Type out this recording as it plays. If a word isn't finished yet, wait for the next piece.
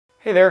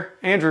Hey there,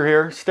 Andrew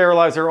here,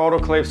 Sterilizer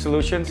Autoclave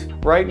Solutions.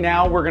 Right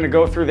now we're going to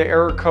go through the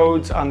error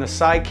codes on the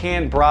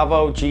SciCan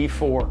Bravo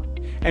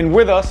G4. And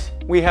with us,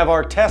 we have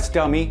our test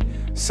dummy,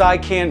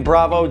 SciCan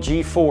Bravo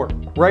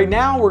G4. Right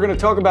now we're going to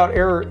talk about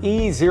error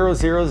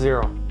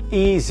E000.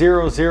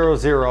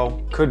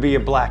 E000 could be a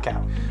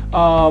blackout.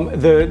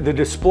 The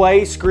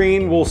display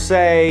screen will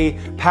say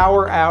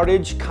power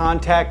outage,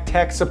 contact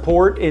tech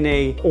support in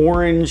a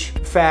orange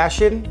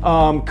fashion.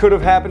 Could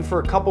have happened for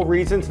a couple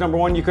reasons. Number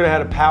one, you could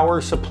have had a power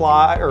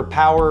supply or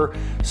power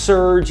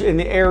surge in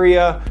the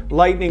area,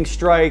 lightning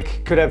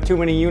strike, could have too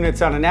many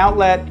units on an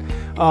outlet.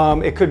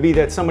 It could be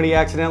that somebody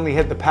accidentally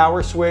hit the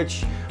power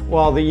switch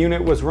while the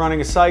unit was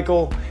running a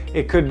cycle.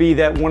 It could be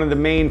that one of the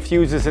main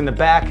fuses in the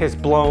back has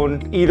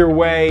blown. Either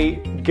way,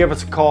 give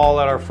us a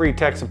call at our free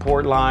tech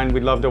support line.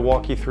 We'd love to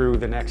walk you through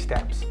the next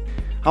steps.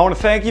 I want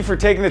to thank you for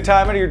taking the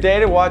time out of your day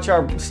to watch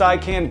our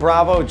SciCan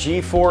Bravo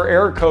G4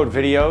 error code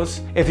videos.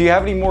 If you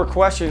have any more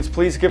questions,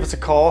 please give us a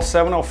call,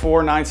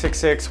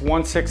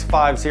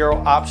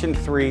 704-966-1650, option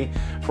 3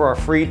 for our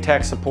free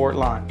tech support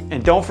line.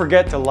 And don't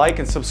forget to like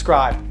and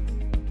subscribe.